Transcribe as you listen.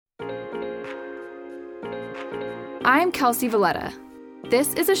I'm Kelsey Valletta.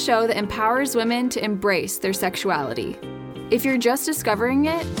 This is a show that empowers women to embrace their sexuality. If you're just discovering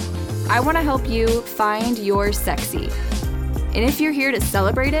it, I want to help you find your sexy. And if you're here to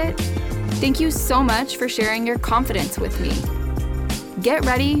celebrate it, thank you so much for sharing your confidence with me. Get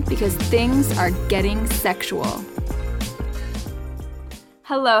ready because things are getting sexual.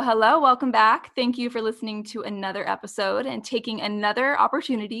 Hello, welcome back. Thank you for listening to another episode and taking another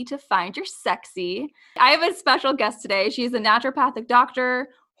opportunity to find your sexy. I have a special guest today. She's a naturopathic doctor,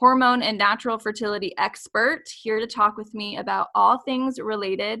 hormone and natural fertility expert, here to talk with me about all things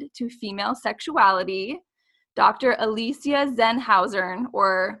related to female sexuality. Dr. Alicia Zenhausen,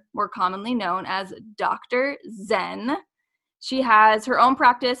 or more commonly known as Dr. Zen. She has her own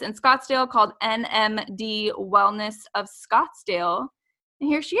practice in Scottsdale called NMD Wellness of Scottsdale. And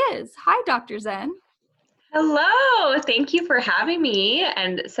here she is. Hi, Dr. Zen. Hello. Thank you for having me.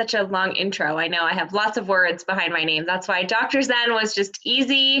 And such a long intro. I know I have lots of words behind my name. That's why Dr. Zen was just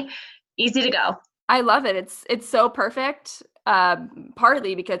easy to go. I love it. It's so perfect,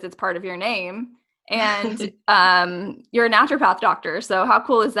 partly because it's part of your name. And you're a naturopath doctor. So how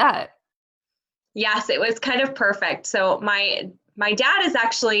cool is that? Yes, it was kind of perfect. So my dad is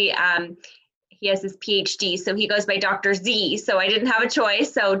actually he has his PhD, so he goes by Dr. Z. So I didn't have a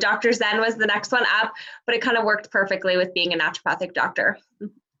choice. So Dr. Zen was the next one up, but it kind of worked perfectly with being a naturopathic doctor.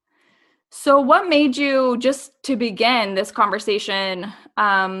 So what made you, just to begin this conversation,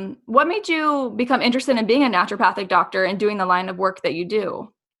 what made you become interested in being a naturopathic doctor and doing the line of work that you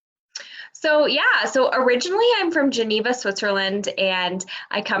do? So originally I'm from Geneva, Switzerland, and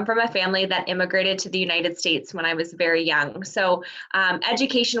I come from a family that immigrated to the United States when I was very young. So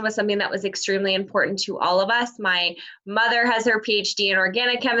education was something that was extremely important to all of us. My mother has her PhD in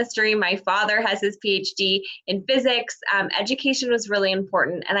organic chemistry. My father has his PhD in physics. Education was really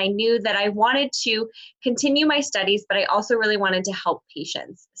important, and I knew that I wanted to continue my studies, but I also really wanted to help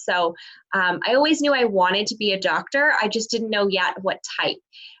patients. So I always knew I wanted to be a doctor. I just didn't know yet what type.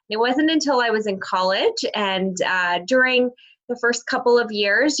 It wasn't until I was in college and during the first couple of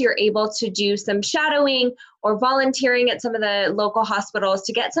years, you're able to do some shadowing or volunteering at some of the local hospitals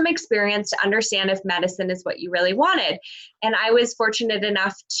to get some experience to understand if medicine is what you really wanted. And I was fortunate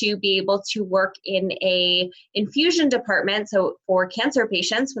enough to be able to work in a infusion department, so for cancer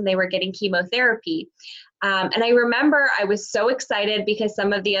patients when they were getting chemotherapy. And I remember I was so excited because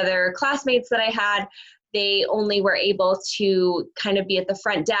some of the other classmates that I had, they only were able to kind of be at the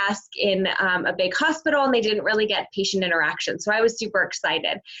front desk in a big hospital, and they didn't really get patient interaction. So I was super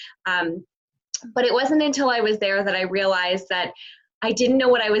excited. But it wasn't until I was there that I realized that I didn't know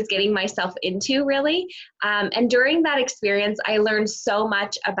what I was getting myself into, really. And during that experience, I learned so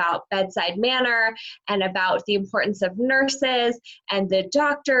much about bedside manner and about the importance of nurses and the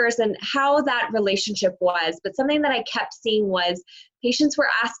doctors and how that relationship was. But something that I kept seeing was patients were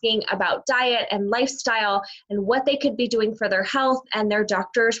asking about diet and lifestyle and what they could be doing for their health, and their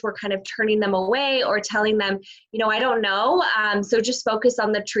doctors were kind of turning them away or telling them, I don't know, so just focus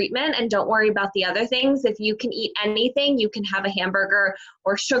on the treatment and don't worry about the other things. If you can eat anything, you can have a hamburger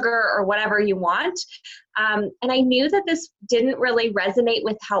or sugar or whatever you want. And I knew that this didn't really resonate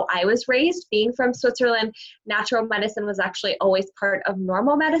with how I was raised. Being from Switzerland, natural medicine was actually always part of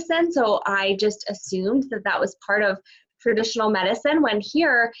normal medicine, so I just assumed that that was part of traditional medicine, when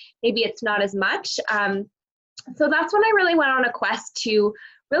here, maybe it's not as much. So that's when I really went on a quest to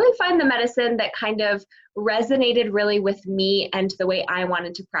really find the medicine that kind of resonated really with me and the way I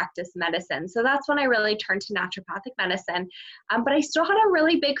wanted to practice medicine. So that's when I really turned to naturopathic medicine. But I still had a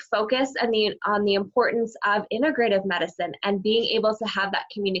really big focus on the importance of integrative medicine and being able to have that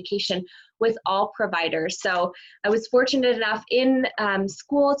communication with all providers. So I was fortunate enough in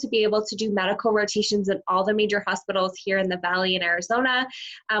school to be able to do medical rotations in all the major hospitals here in the Valley in Arizona,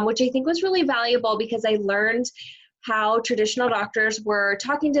 which I think was really valuable because I learned how traditional doctors were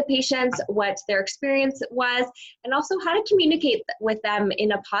talking to patients, what their experience was, and also how to communicate with them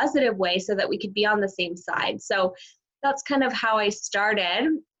in a positive way so that we could be on the same side. So that's kind of how I started.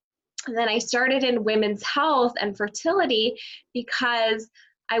 And then I started in women's health and fertility because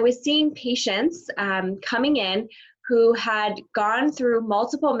I was seeing patients coming in who had gone through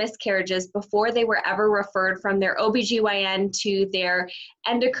multiple miscarriages before they were ever referred from their OBGYN to their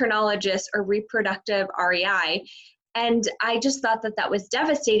endocrinologist or reproductive REI. And I just thought that that was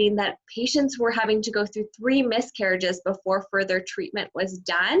devastating, that patients were having to go through 3 miscarriages before further treatment was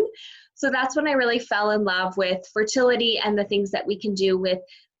done. So that's when I really fell in love with fertility and the things that we can do with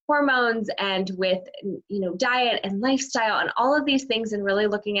hormones and with, diet and lifestyle and all of these things, and really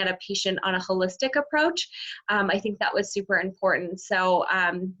looking at a patient on a holistic approach. I think that was super important. So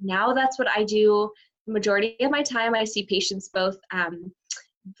now that's what I do majority of my time, I see patients both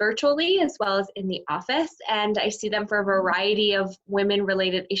virtually as well as in the office, and I see them for a variety of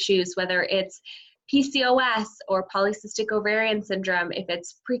women-related issues, whether it's PCOS or polycystic ovarian syndrome, if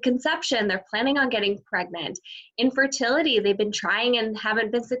it's preconception, they're planning on getting pregnant, infertility, they've been trying and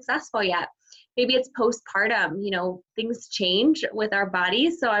haven't been successful yet. Maybe it's postpartum, things change with our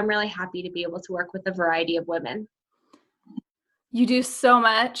bodies. So I'm really happy to be able to work with a variety of women. You do so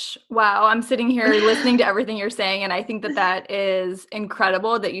much. Wow. I'm sitting here listening to everything you're saying. And I think that that is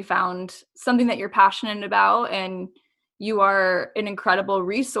incredible that you found something that you're passionate about, and you are an incredible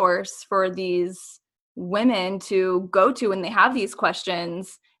resource for these women to go to when they have these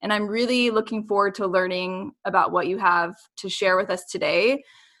questions. And I'm really looking forward to learning about what you have to share with us today.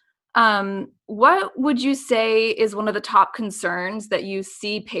 What would you say is one of the top concerns that you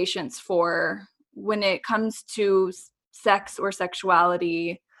see patients for when it comes to sex or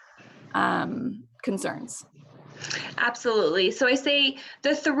sexuality concerns? Absolutely. So I say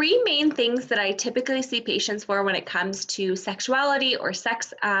the three main things that I typically see patients for when it comes to sexuality or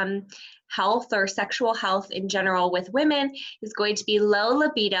sex health or sexual health in general with women is going to be low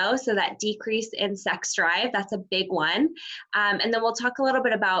libido, so that decrease in sex drive, that's a big one. And then we'll talk a little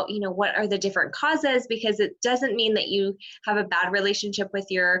bit about, what are the different causes, because it doesn't mean that you have a bad relationship with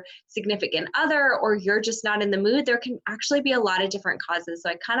your significant other or you're just not in the mood. There can actually be a lot of different causes. So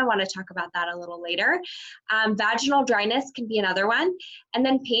I kind of want to talk about that a little later. Vaginal dryness can be another one. And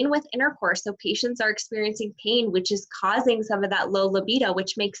then pain with intercourse. So patients are experiencing pain, which is causing some of that low libido,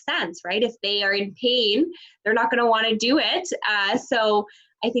 which makes sense, right? If they are in pain, they're not going to want to do it. So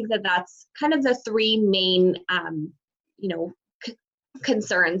I think that that's kind of the three main,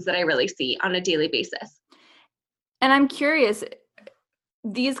 concerns that I really see on a daily basis. And I'm curious,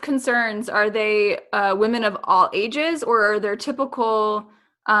 these concerns, are they women of all ages, or are there typical,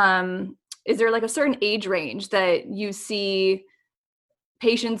 is there like a certain age range that you see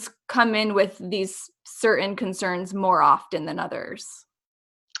patients come in with these certain concerns more often than others?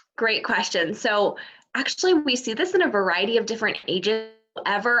 Great question. So actually, we see this in a variety of different ages.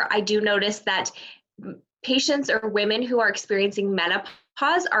 However, I do notice that patients or women who are experiencing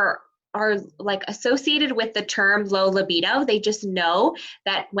menopause are like associated with the term low libido. They just know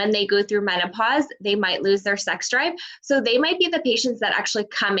that when they go through menopause, they might lose their sex drive. So they might be the patients that actually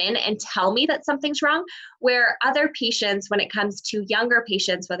come in and tell me that something's wrong, where other patients, when it comes to younger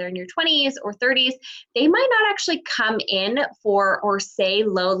patients, whether in your 20s or 30s, they might not actually come in for or say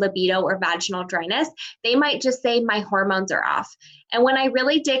low libido or vaginal dryness. They might just say my hormones are off. And when I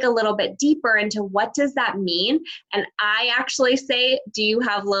really dig a little bit deeper into what does that mean, and I actually say, do you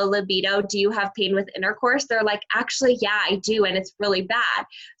have low libido? Do you have pain with intercourse? They're like, actually, yeah, I do. And it's really bad.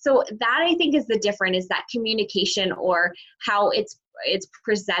 So that I think is the difference, is that communication or how it's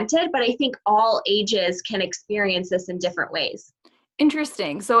presented. But I think all ages can experience this in different ways.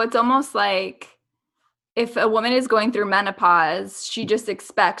 Interesting. So it's almost like if a woman is going through menopause, she just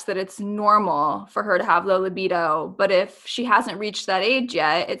expects that it's normal for her to have low libido. But if she hasn't reached that age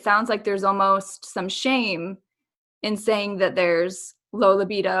yet, it sounds like there's almost some shame in saying that there's low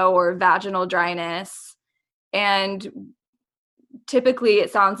libido or vaginal dryness. And typically it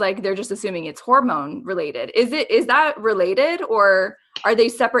sounds like they're just assuming it's hormone related. Is that related, or are they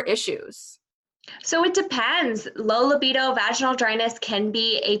separate issues? So it depends. Low libido, vaginal dryness can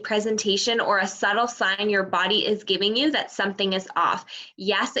be a presentation or a subtle sign your body is giving you that something is off.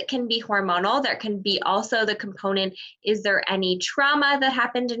 Yes, it can be hormonal. There can be also the component, is there any trauma that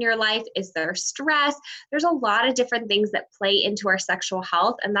happened in your life? Is there stress? There's a lot of different things that play into our sexual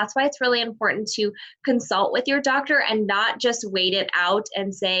health. And that's why it's really important to consult with your doctor and not just wait it out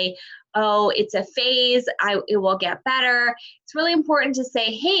and say, oh, it's a phase, it will get better. It's really important to say,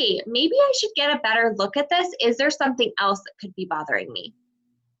 hey, maybe I should get a better look at this. Is there something else that could be bothering me?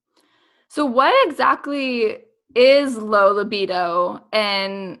 So what exactly is low libido,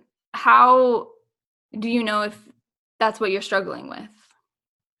 and how do you know if that's what you're struggling with?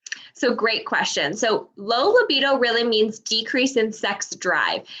 So great question. So low libido really means decrease in sex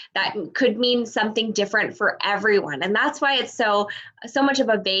drive. That could mean something different for everyone. And that's why it's so much of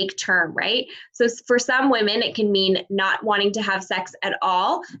a vague term, right? So for some women, it can mean not wanting to have sex at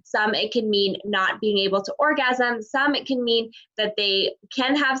all. Some it can mean not being able to orgasm. Some it can mean that they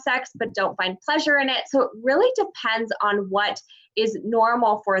can have sex but don't find pleasure in it. So it really depends on what is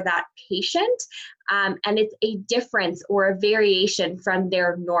normal for that patient. And it's a difference or a variation from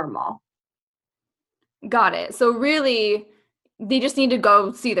their normal. Got it. So really, they just need to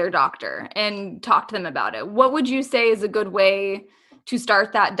go see their doctor and talk to them about it. What would you say is a good way to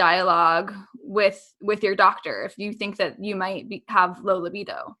start that dialogue with your doctor if you think that you might have low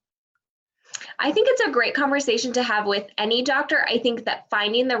libido? I think it's a great conversation to have with any doctor. I think that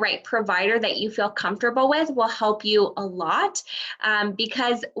finding the right provider that you feel comfortable with will help you a lot,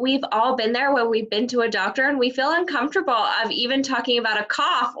 because we've all been there where we've been to a doctor and we feel uncomfortable of even talking about a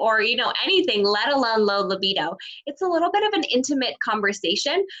cough or, anything, let alone low libido. It's a little bit of an intimate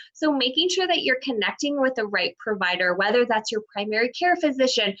conversation. So making sure that you're connecting with the right provider, whether that's your primary care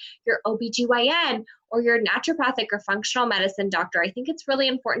physician, your OBGYN, or your naturopathic or functional medicine doctor, I think it's really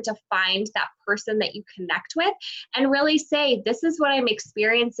important to find that person that you connect with and really say, this is what I'm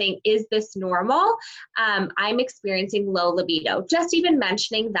experiencing. Is this normal? I'm experiencing low libido. Just even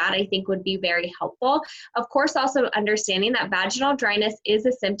mentioning that, I think, would be very helpful. Of course, also understanding that vaginal dryness is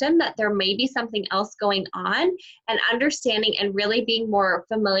a symptom, that there may be something else going on, and understanding and really being more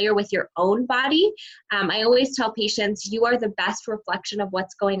familiar with your own body. I always tell patients, you are the best reflection of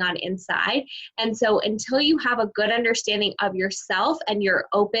what's going on inside. And so until you have a good understanding of yourself and you're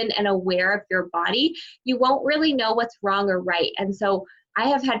open and aware of your body, you won't really know what's wrong or right. And so I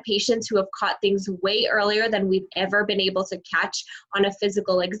have had patients who have caught things way earlier than we've ever been able to catch on a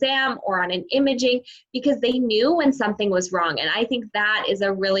physical exam or on an imaging, because they knew when something was wrong. And I think that is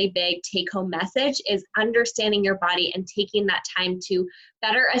a really big take-home message, is understanding your body and taking that time to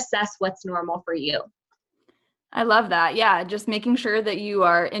better assess what's normal for you. I love that. Yeah, just making sure that you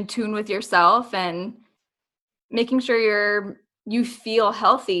are in tune with yourself and making sure you feel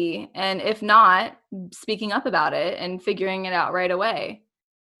healthy, and if not, speaking up about it and figuring it out right away.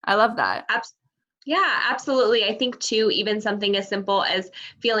 I love that. Yeah, absolutely. I think too, even something as simple as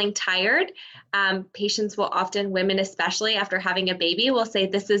feeling tired, patients will often, women especially after having a baby, will say,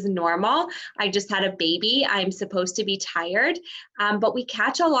 this is normal. I just had a baby. I'm supposed to be tired. But we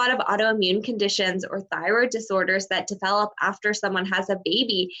catch a lot of autoimmune conditions or thyroid disorders that develop after someone has a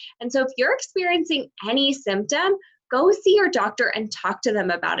baby. And so if you're experiencing any symptom, go see your doctor and talk to them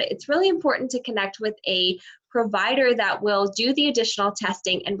about it. It's really important to connect with a provider that will do the additional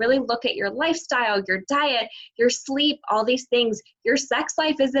testing and really look at your lifestyle, your diet, your sleep, all these things. Your sex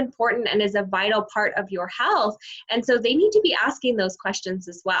life is important and is a vital part of your health. And so they need to be asking those questions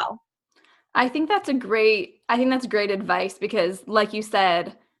as well. I think that's great advice, because like you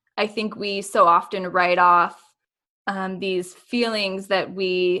said, I think we so often write off these feelings that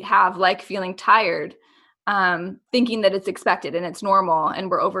we have, like feeling tired, thinking that it's expected and it's normal and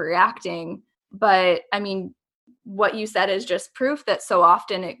we're overreacting. But I mean, what you said is just proof that so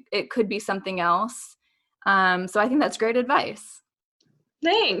often it could be something else. So I think that's great advice.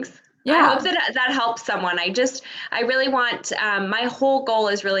 Thanks. Yeah. I hope that helps someone. I really want, my whole goal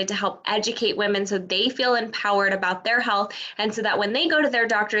is really to help educate women so they feel empowered about their health. And so that when they go to their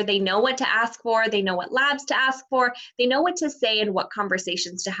doctor, they know what to ask for, they know what labs to ask for, they know what to say and what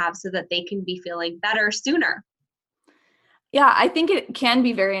conversations to have so that they can be feeling better sooner. Yeah, I think it can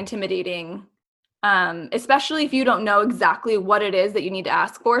be very intimidating, especially if you don't know exactly what it is that you need to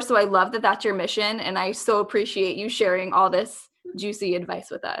ask for. So I love that that's your mission. And I so appreciate you sharing all this juicy advice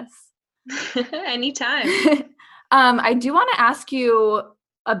with us. Anytime. I do want to ask you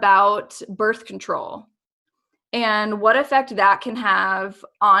about birth control and what effect that can have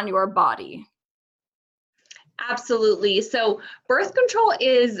on your body. Absolutely. So birth control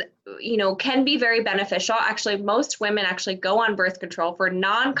is, can be very beneficial. Actually, most women actually go on birth control for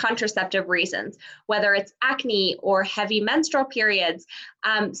non-contraceptive reasons, whether it's acne or heavy menstrual periods.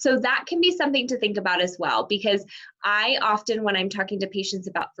 So that can be something to think about as well, because I often, when I'm talking to patients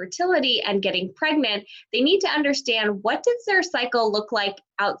about fertility and getting pregnant, they need to understand, what does their cycle look like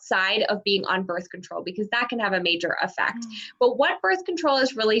outside of being on birth control, because that can have a major effect. But what birth control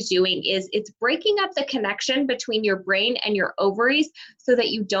is really doing is it's breaking up the connection between your brain and your ovaries so that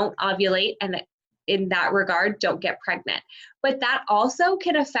you don't ovulate, and in that regard, don't get pregnant. But that also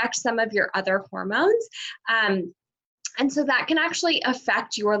can affect some of your other hormones. And so that can actually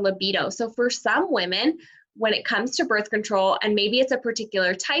affect your libido. So for some women, when it comes to birth control, and maybe it's a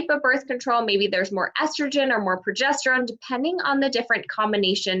particular type of birth control, maybe there's more estrogen or more progesterone, depending on the different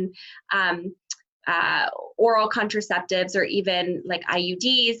combination oral contraceptives, or even like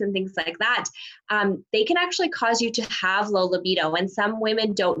IUDs and things like that, they can actually cause you to have low libido. And some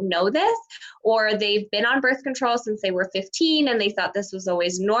women don't know this, or they've been on birth control since they were 15 and they thought this was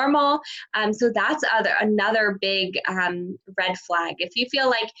always normal. So that's another big red flag. If you feel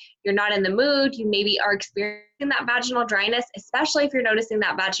like you're not in the mood, you maybe are experiencing that vaginal dryness, especially if you're noticing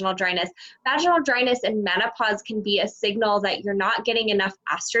that vaginal dryness. Vaginal dryness and menopause can be a signal that you're not getting enough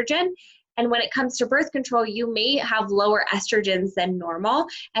estrogen. And when it comes to birth control, you may have lower estrogens than normal,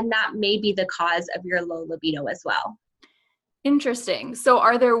 and that may be the cause of your low libido as well. Interesting. So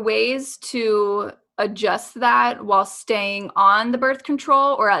are there ways to adjust that while staying on the birth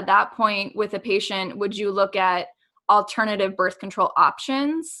control? Or at that point with a patient, would you look at alternative birth control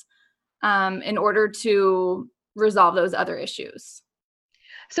options in order to resolve those other issues?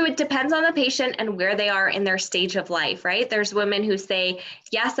 So it depends on the patient and where they are in their stage of life, right? There's women who say,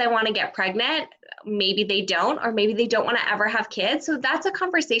 yes, I want to get pregnant. Maybe they don't, or maybe they don't want to ever have kids. So that's a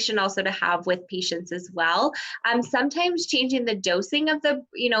conversation also to have with patients as well. Sometimes changing the dosing of the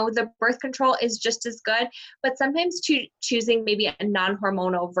birth control is just as good, but sometimes choosing maybe a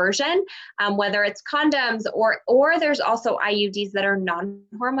non-hormonal version, whether it's condoms or there's also IUDs that are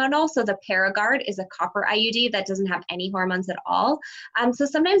non-hormonal. So the Paragard is a copper IUD that doesn't have any hormones at all. So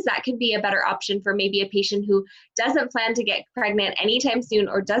sometimes that can be a better option for maybe a patient who doesn't plan to get pregnant anytime soon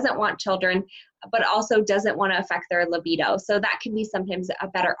or doesn't want children, but also doesn't want to affect their libido. So that can be sometimes a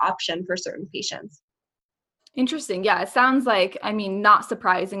better option for certain patients. Interesting. Yeah, it sounds like, I mean, not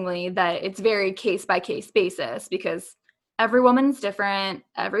surprisingly, that it's very case by case basis because every woman's different,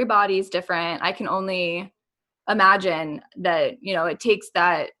 every body's different. I can only imagine that, it takes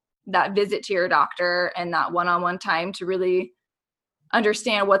that visit to your doctor and that one-on-one time to really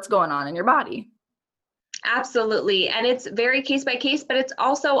understand what's going on in your body. Absolutely. And it's very case by case, but it's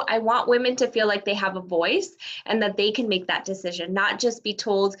also, I want women to feel like they have a voice and that they can make that decision, not just be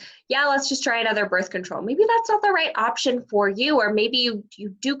told, yeah, let's just try another birth control. Maybe that's not the right option for you, or maybe you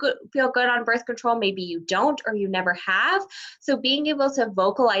do feel good on birth control, maybe you don't, or you never have. So being able to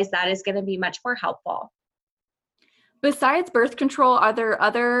vocalize that is going to be much more helpful. Besides birth control, are there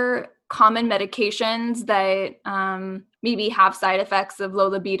other common medications that maybe have side effects of low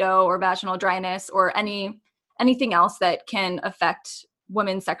libido or vaginal dryness or anything else that can affect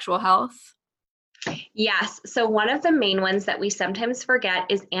women's sexual health? Yes. So one of the main ones that we sometimes forget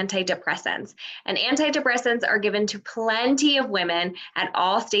is antidepressants. And antidepressants are given to plenty of women at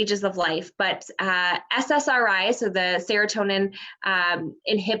all stages of life. But SSRIs, so the serotonin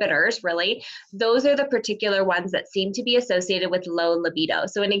inhibitors, really, those are the particular ones that seem to be associated with low libido.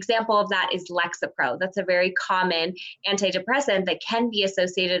 So an example of that is Lexapro. That's a very common antidepressant that can be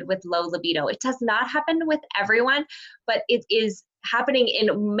associated with low libido. It does not happen with everyone, but it is happening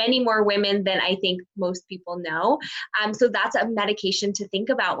in many more women than I think most people know. So that's a medication to think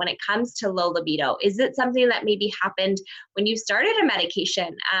about when it comes to low libido. Is it something that maybe happened when you started a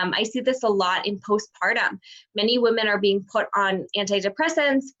medication? I see this a lot in postpartum. Many women are being put on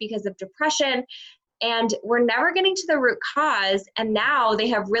antidepressants because of depression, and we're never getting to the root cause. And now they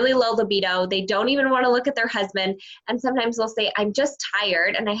have really low libido. They don't even want to look at their husband. And sometimes they'll say, I'm just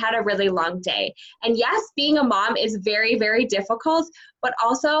tired and I had a really long day. And yes, being a mom is very, very difficult, but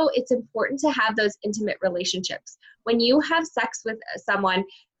also it's important to have those intimate relationships. When you have sex with someone,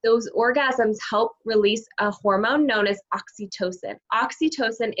 those orgasms help release a hormone known as oxytocin.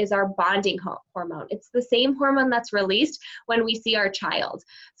 Oxytocin is our bonding hormone. It's the same hormone that's released when we see our child.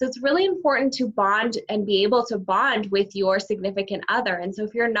 So it's really important to bond and be able to bond with your significant other. And so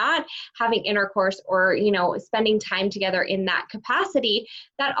if you're not having intercourse or, spending time together in that capacity,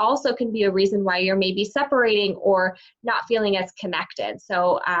 that also can be a reason why you're maybe separating or not feeling as connected.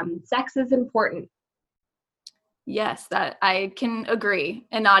 So sex is important. Yes, that I can agree,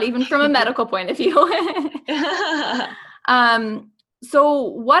 and not even from a medical point of view. So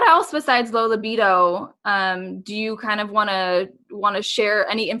what else besides low libido do you kind of want to share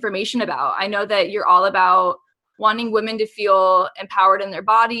any information about? I know that you're all about wanting women to feel empowered in their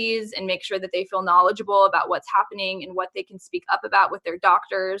bodies and make sure that they feel knowledgeable about what's happening and what they can speak up about with their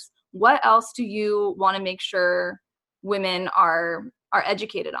doctors. What else do you want to make sure women are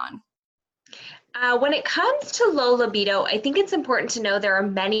educated on? When it comes to low libido, I think it's important to know there are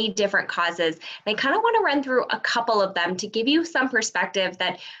many different causes. And I kind of want to run through a couple of them to give you some perspective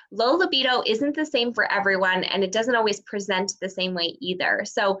that low libido isn't the same for everyone, and it doesn't always present the same way either.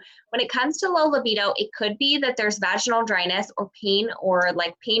 So when it comes to low libido, it could be that there's vaginal dryness or pain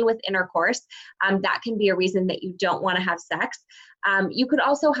with intercourse. That can be a reason that you don't want to have sex. You could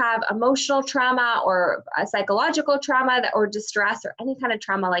also have emotional trauma or a psychological trauma or distress or any kind of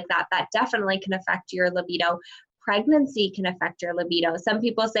trauma like that. That definitely can affect your libido. Pregnancy can affect your libido. Some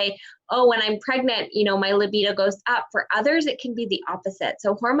people say, oh, when I'm pregnant, my libido goes up. For others, it can be the opposite.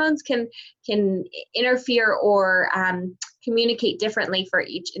 So hormones can interfere or communicate differently for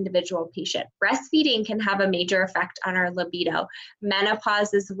each individual patient. Breastfeeding can have a major effect on our libido.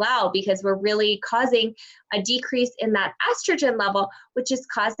 Menopause as well, because we're really causing a decrease in that estrogen level, which is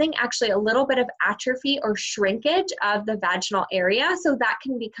causing actually a little bit of atrophy or shrinkage of the vaginal area. So that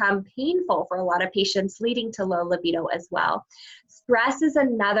can become painful for a lot of patients, leading to low libido as well. Stress is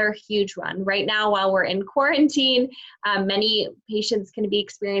another huge one. Right now, while we're in quarantine, many patients can be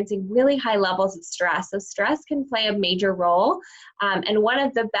experiencing really high levels of stress. So stress can play a major role. And one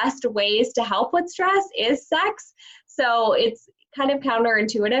of the best ways to help with stress is sex. So it's kind of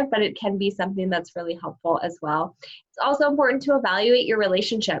counterintuitive, but it can be something that's really helpful as well. It's also important to evaluate your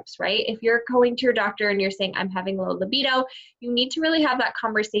relationships, right? If you're going to your doctor and you're saying, I'm having low libido, you need to really have that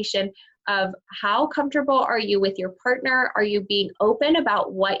conversation of how comfortable are you with your partner? Are you being open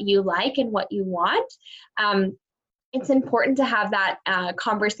about what you like and what you want? It's important to have that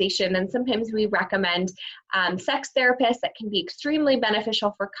conversation, and sometimes we recommend sex therapists that can be extremely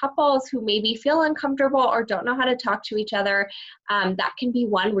beneficial for couples who maybe feel uncomfortable or don't know how to talk to each other. That can be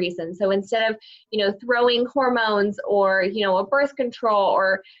one reason. So instead of throwing hormones or a birth control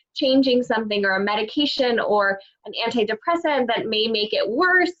or changing something or a medication or an antidepressant that may make it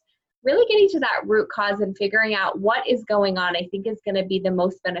worse, really getting to that root cause and figuring out what is going on, I think is going to be the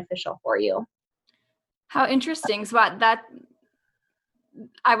most beneficial for you. How interesting. So that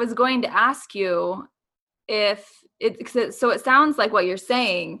I was going to ask you so it sounds like what you're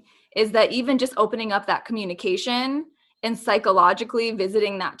saying is that even just opening up that communication and psychologically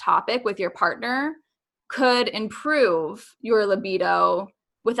visiting that topic with your partner could improve your libido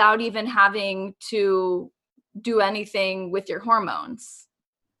without even having to do anything with your hormones.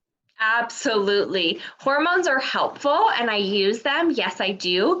 Absolutely. Hormones are helpful and I use them. Yes, I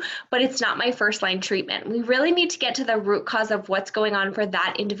do, but it's not my first line treatment. We really need to get to the root cause of what's going on for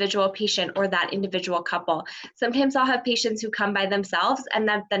that individual patient or that individual couple. Sometimes I'll have patients who come by themselves, and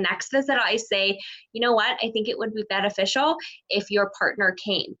then the next visit I say, you know what, I think it would be beneficial if your partner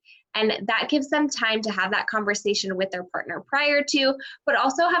came. And that gives them time to have that conversation with their partner prior to, but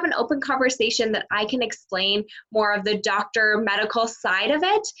also have an open conversation that I can explain more of the doctor medical side of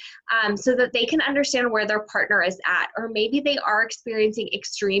it, so that they can understand where their partner is at. Or maybe they are experiencing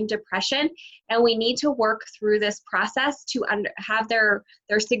extreme depression and we need to work through this process to have their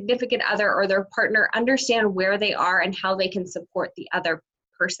significant other or their partner understand where they are and how they can support the other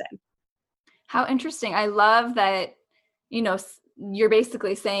person. How interesting. I love that, you're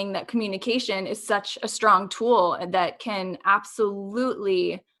basically saying that communication is such a strong tool that can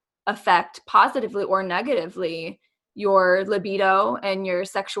absolutely affect positively or negatively your libido and your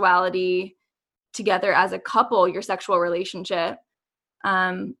sexuality together as a couple, your sexual relationship.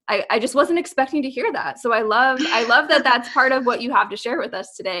 I just wasn't expecting to hear that. So I love that that's part of what you have to share with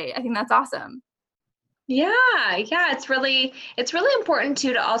us today. I think that's awesome. Yeah, it's really important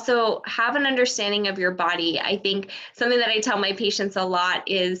too to also have an understanding of your body. I think something that I tell my patients a lot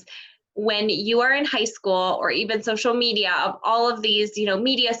is when you are in high school or even social media, of all of these,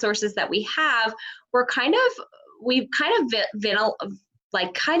 media sources that we have, we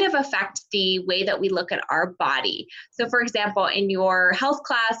affect the way that we look at our body. So for example, in your health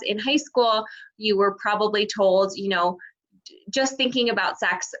class in high school, you were probably told, just thinking about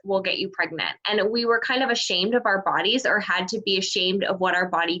sex will get you pregnant. And we were kind of ashamed of our bodies, or had to be ashamed of what our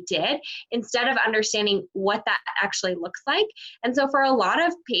body did, instead of understanding what that actually looks like. And so for a lot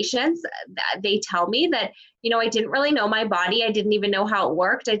of patients, they tell me that, I didn't really know my body. I didn't even know how it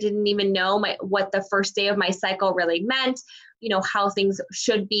worked. I didn't even know what the first day of my cycle really meant, how things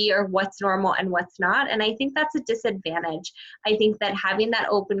should be or what's normal and what's not. And I think that's a disadvantage. I think that having that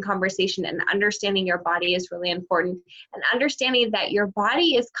open conversation and understanding your body is really important, and understanding that your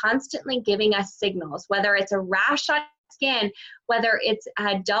body is constantly giving us signals, whether it's a rash on skin, whether it's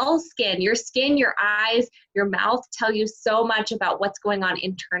a dull skin, your eyes, your mouth tell you so much about what's going on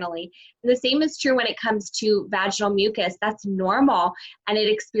internally. And the same is true when it comes to vaginal mucus. That's normal, and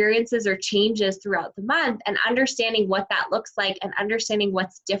it experiences or changes throughout the month, and understanding what that looks like and understanding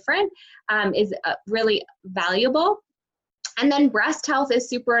what's different is really valuable. And then breast health is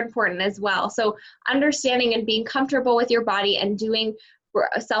super important as well. So understanding and being comfortable with your body and doing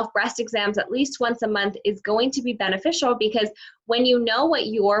self-breast exams at least once a month is going to be beneficial, because when you know what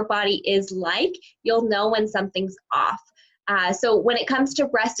your body is like, you'll know when something's off. So when it comes to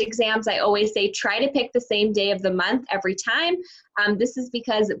breast exams, I always say try to pick the same day of the month every time. This is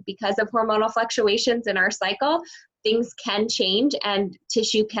because of hormonal fluctuations in our cycle. things can change and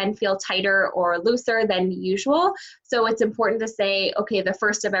tissue can feel tighter or looser than usual. So it's important to say, okay, the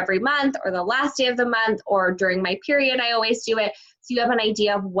first of every month or the last day of the month or during my period, I always do it. So you have an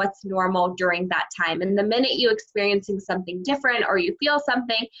idea of what's normal during that time. And the minute you experiencing something different or you feel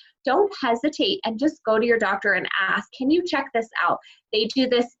something, don't hesitate and just go to your doctor and ask, can you check this out? They do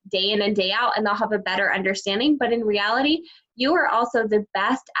this day in and day out and they'll have a better understanding. But in reality, you are also the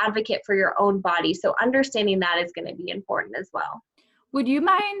best advocate for your own body. So understanding that is going to be important as well. Would you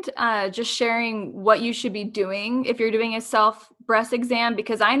mind just sharing what you should be doing if you're doing a self breast exam?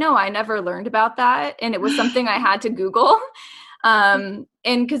 Because I know I never learned about that, and it was something I had to Google, and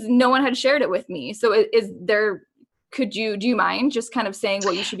because no one had shared it with me. So do you mind just kind of saying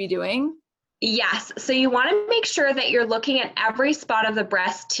what you should be doing? Yes. So you want to make sure that you're looking at every spot of the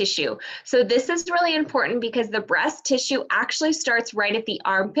breast tissue. So this is really important because the breast tissue actually starts right at the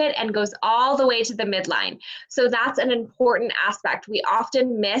armpit and goes all the way to the midline. So that's an important aspect. We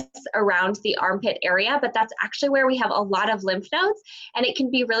often miss around the armpit area, but that's actually where we have a lot of lymph nodes, and it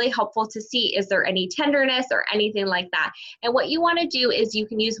can be really helpful to see, is there any tenderness or anything like that? And what you want to do is you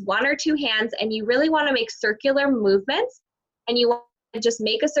can use one or two hands and you really want to make circular movements, and you want just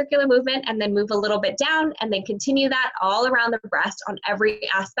make a circular movement and then move a little bit down and then continue that all around the breast on every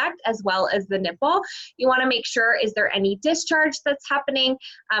aspect as well as the nipple. You want to make sure, is there any discharge that's happening?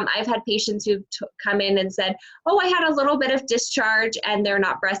 I've had patients who've come in and said, oh, I had a little bit of discharge and they're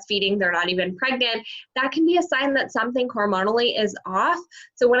not breastfeeding, they're not even pregnant. That can be a sign that something hormonally is off.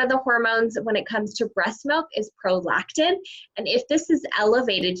 So one of the hormones when it comes to breast milk is prolactin. And if this is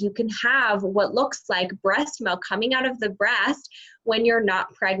elevated, you can have what looks like breast milk coming out of the breast when you're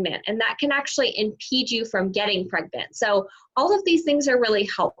not pregnant, and that can actually impede you from getting pregnant. So all of these things are really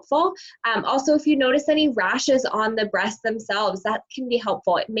helpful. Also, if you notice any rashes on the breasts themselves, that can be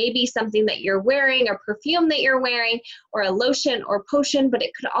helpful. It may be something that you're wearing, a perfume that you're wearing, or a lotion or potion, but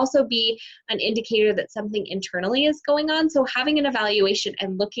it could also be an indicator that something internally is going on. So having an evaluation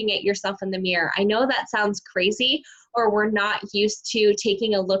and looking at yourself in the mirror. I know that sounds crazy, or we're not used to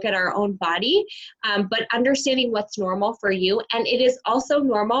taking a look at our own body, but understanding what's normal for you. And it is also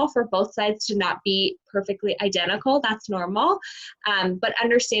normal for both sides to not be perfectly identical. That's normal. But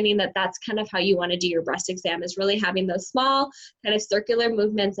understanding that that's kind of how you want to do your breast exam, is really having those small kind of circular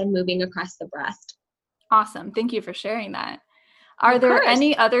movements and moving across the breast. Awesome. Thank you for sharing that. Are there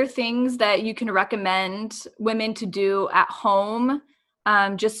any other things that you can recommend women to do at home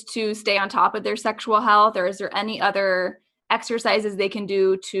just to stay on top of their sexual health? Or is there any other exercises they can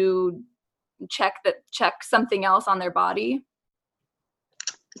do to check something else on their body?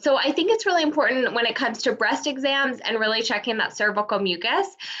 So I think it's really important when it comes to breast exams and really checking that cervical mucus.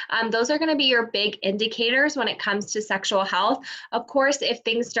 Those are going to be your big indicators when it comes to sexual health. Of course, if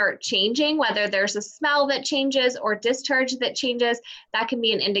things start changing, whether there's a smell that changes or discharge that changes, that can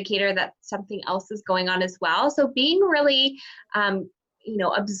be an indicator that something else is going on as well. So being really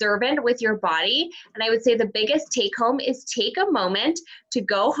observant with your body. And I would say the biggest take home is take a moment to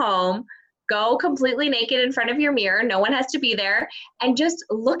go home, go completely naked in front of your mirror. No one has to be there, and just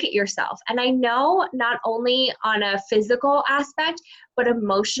look at yourself. And I know not only on a physical aspect, but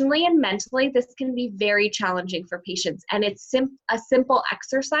emotionally and mentally, this can be very challenging for patients. And it's a simple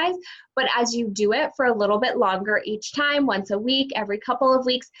exercise, but as you do it for a little bit longer each time, once a week, every couple of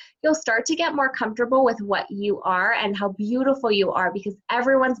weeks, you'll start to get more comfortable with what you are and how beautiful you are, because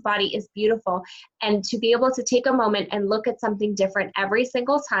everyone's body is beautiful. And to be able to take a moment and look at something different every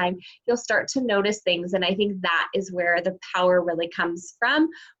single time, you'll start to notice things. And I think that is where the power really comes from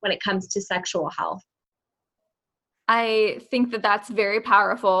when it comes to sexual health. I think that that's very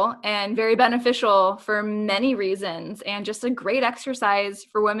powerful and very beneficial for many reasons, and just a great exercise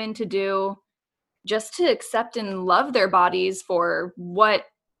for women to do, just to accept and love their bodies for what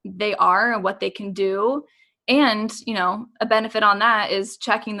they are and what they can do. And, a benefit on that is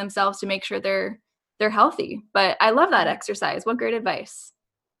checking themselves to make sure they're healthy. But I love that exercise. What great advice.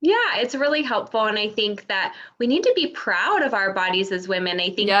 Yeah, it's really helpful. And I think that we need to be proud of our bodies as women. I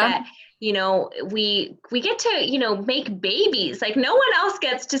think that we get to, make babies. Like no one else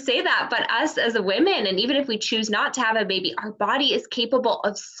gets to say that but us as a women. And even if we choose not to have a baby, our body is capable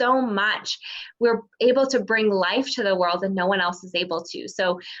of so much. We're able to bring life to the world and no one else is able to.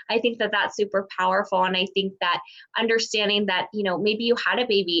 So I think that that's super powerful. And I think that understanding that, maybe you had a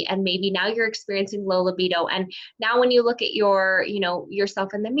baby and maybe now you're experiencing low libido. And now when you look at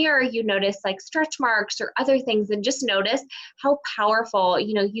yourself in the mirror, you notice like stretch marks or other things, and just notice how powerful,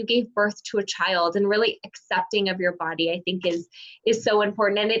 you gave birth birth to a child, and really accepting of your body, I think is so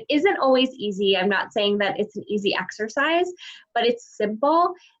important. And it isn't always easy. I'm not saying that it's an easy exercise, but it's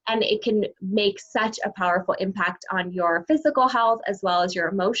simple, and it can make such a powerful impact on your physical health as well as your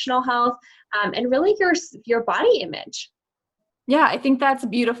emotional health, and really your body image. Yeah, I think that's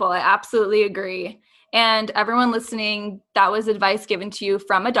beautiful. I absolutely agree. And everyone listening, that was advice given to you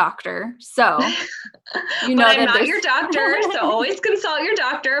from a doctor. So you know but I'm that not your doctor, so always consult your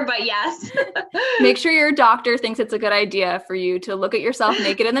doctor, but yes. Make sure your doctor thinks it's a good idea for you to look at yourself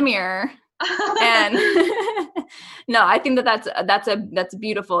naked in the mirror. And no, I think that's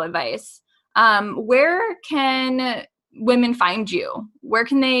beautiful advice. Where can women find you? Where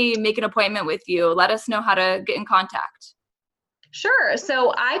can they make an appointment with you? Let us know how to get in contact. Sure.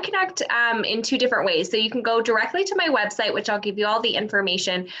 So I connect in two different ways. So you can go directly to my website, which I'll give you all the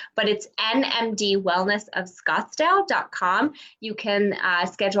information, but it's nmdwellnessofscottsdale.com. You can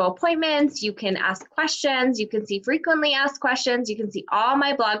schedule appointments. You can ask questions. You can see frequently asked questions. You can see all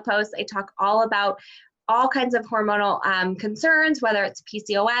my blog posts. I talk all about all kinds of hormonal concerns, whether it's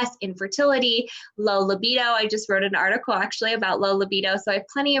PCOS, infertility, low libido. I just wrote an article actually about low libido. So I have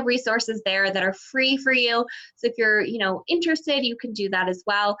plenty of resources there that are free for you. So if you're, interested, you can do that as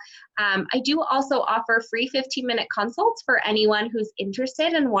well. I do also offer free 15-minute consults for anyone who's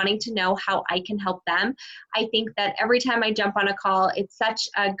interested and wanting to know how I can help them. I think that every time I jump on a call, it's such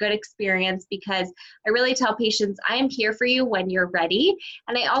a good experience because I really tell patients, I am here for you when you're ready.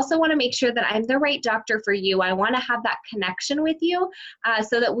 And I also want to make sure that I'm the right doctor for you. I want to have that connection with you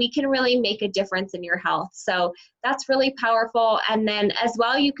so that we can really make a difference in your health. So that's really powerful. And then as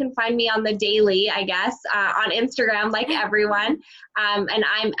well, you can find me on the daily, I guess, on Instagram, like everyone. And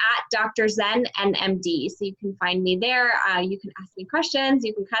I'm at Dr. Zen NMD. So you can find me there. You can ask me questions.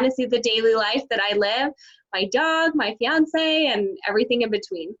 You can kind of see the daily life that I live, my dog, my fiance, and everything in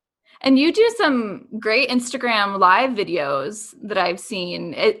between. And you do some great Instagram live videos that I've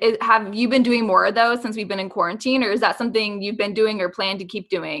seen. Have you been doing more of those since we've been in quarantine, or is that something you've been doing or plan to keep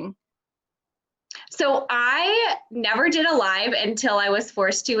doing? So I never did a live until I was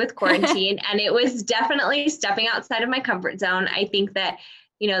forced to with quarantine, and it was definitely stepping outside of my comfort zone. I think that,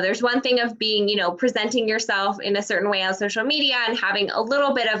 there's one thing of being, presenting yourself in a certain way on social media and having a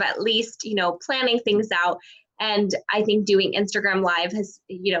little bit of at least, planning things out. And I think doing Instagram Live has,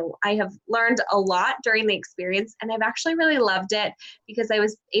 I have learned a lot during the experience, and I've actually really loved it because I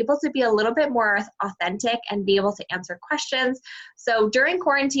was able to be a little bit more authentic and be able to answer questions. So during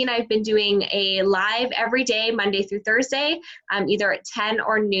quarantine, I've been doing a live every day, Monday through Thursday, either at 10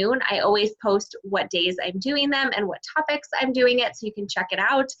 or noon. I always post what days I'm doing them and what topics I'm doing it, so you can check it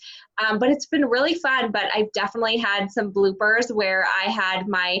out. But it's been really fun, but I've definitely had some bloopers where I had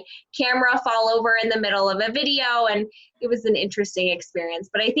my camera fall over in the middle of a video, and it was an interesting experience.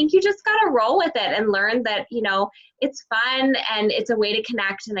 But I think you just got to roll with it and learn that, it's fun and it's a way to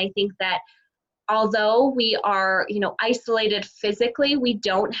connect. And I think that although we are, isolated physically, we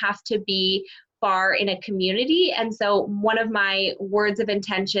don't have to be far in a community. And so one of my words of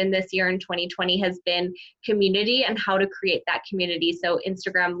intention this year in 2020 has been community and how to create that community. So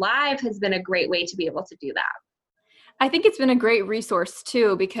Instagram Live has been a great way to be able to do that. I think it's been a great resource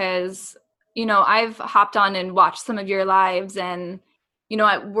too, because, I've hopped on and watched some of your lives, and,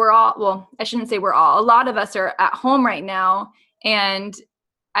 we're all, well, I shouldn't say we're all, a lot of us are at home right now, and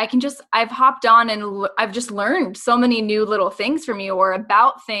I've hopped on and I've just learned so many new little things from you or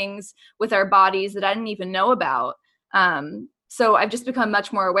about things with our bodies that I didn't even know about. So I've just become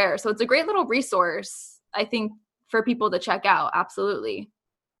much more aware. So it's a great little resource, I think, for people to check out. Absolutely.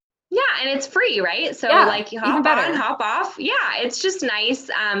 Yeah, and it's free, right? So you hop on, hop off. Yeah, it's just nice.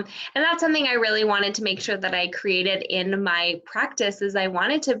 And that's something I really wanted to make sure that I created in my practice is I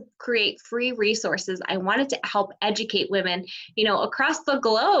wanted to create free resources. I wanted to help educate women, across the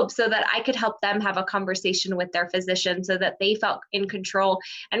globe so that I could help them have a conversation with their physician so that they felt in control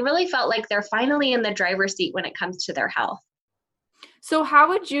and really felt like they're finally in the driver's seat when it comes to their health. So how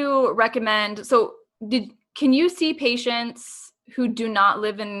would you recommend, can you see patients who do not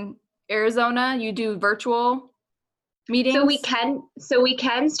live in Arizona? You do virtual meetings? So we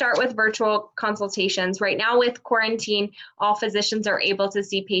can start with virtual consultations. Right now with quarantine, all physicians are able to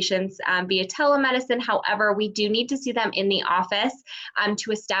see patients via telemedicine. However, we do need to see them in the office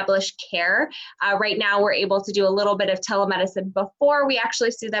to establish care. Right now we're able to do a little bit of telemedicine before we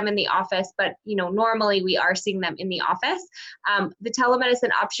actually see them in the office, but normally we are seeing them in the office. The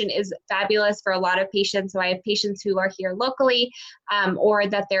telemedicine option is fabulous for a lot of patients. So I have patients who are here locally or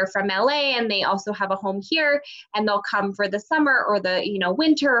that they're from LA and they also have a home here, and they'll come for the summer or the,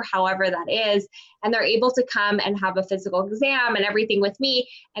 winter, however that is. And they're able to come and have a physical exam and everything with me.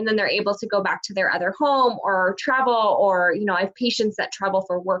 And then they're able to go back to their other home or travel, or, I have patients that travel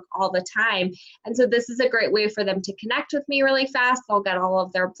for work all the time. And so this is a great way for them to connect with me really fast. They'll get all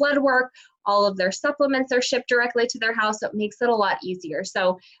of their blood work, all of their supplements are shipped directly to their house. So it makes it a lot easier.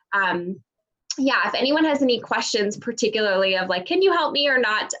 So, if anyone has any questions, particularly of like, can you help me or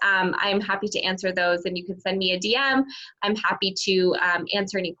not, I'm happy to answer those, and you can send me a DM. I'm happy to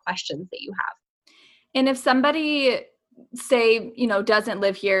answer any questions that you have. And if somebody, say, doesn't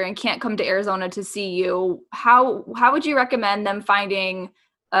live here and can't come to Arizona to see you, how would you recommend them finding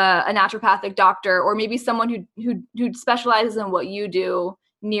a naturopathic doctor, or maybe someone who specializes in what you do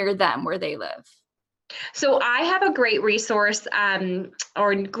near them where they live? So I have a great resource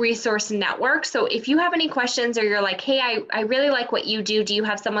or resource network. So if you have any questions, or you're like, hey, I really like what you do you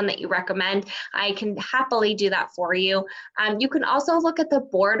have someone that you recommend? I can happily do that for you. You can also look at the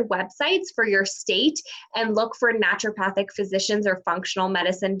board websites for your state and look for naturopathic physicians or functional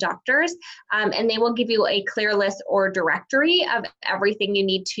medicine doctors. And they will give you a clear list or directory of everything you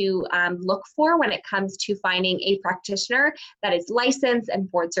need to look for when it comes to finding a practitioner that is licensed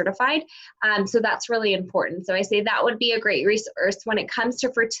and board certified. So that's really important. So I say that would be a great resource. When it comes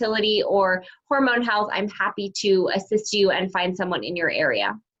to fertility or hormone health, I'm happy to assist you and find someone in your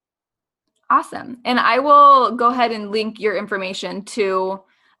area. Awesome. And I will go ahead and link your information to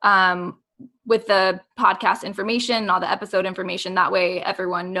with the podcast information, all the episode information. That way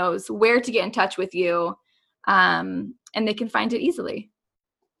everyone knows where to get in touch with you, and they can find it easily.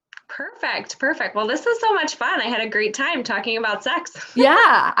 Perfect. Well, this was so much fun. I had a great time talking about sex.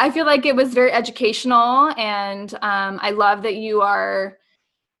 Yeah, I feel like it was very educational, and I love that you are,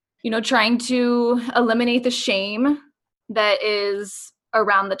 trying to eliminate the shame that is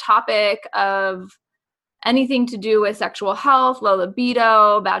around the topic of anything to do with sexual health, low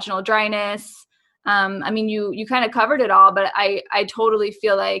libido, vaginal dryness. You kind of covered it all, but I totally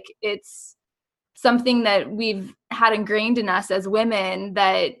feel like it's something that we've had ingrained in us as women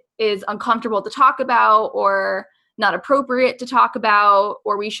that is uncomfortable to talk about, or not appropriate to talk about,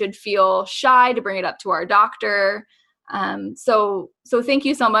 or we should feel shy to bring it up to our doctor. So thank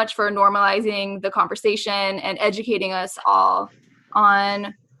you so much for normalizing the conversation and educating us all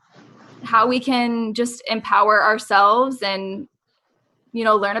on how we can just empower ourselves and,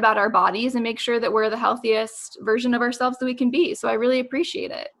 learn about our bodies and make sure that we're the healthiest version of ourselves that we can be. So I really appreciate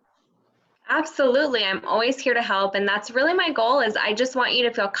it. Absolutely. I'm always here to help. And that's really my goal, is I just want you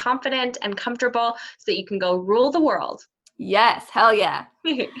to feel confident and comfortable so that you can go rule the world. Yes. Hell yeah.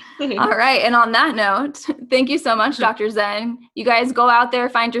 All right. And on that note, thank you so much, Dr. Zen. You guys go out there,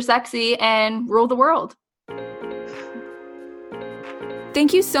 find your sexy, and rule the world.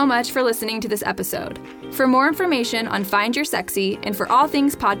 Thank you so much for listening to this episode. For more information on Find Your Sexy and for all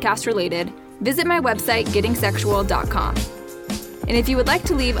things podcast related, visit my website, gettingsexual.com. And if you would like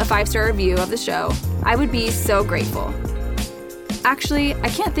to leave a 5-star review of the show, I would be so grateful. Actually, I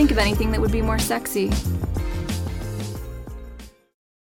can't think of anything that would be more sexy.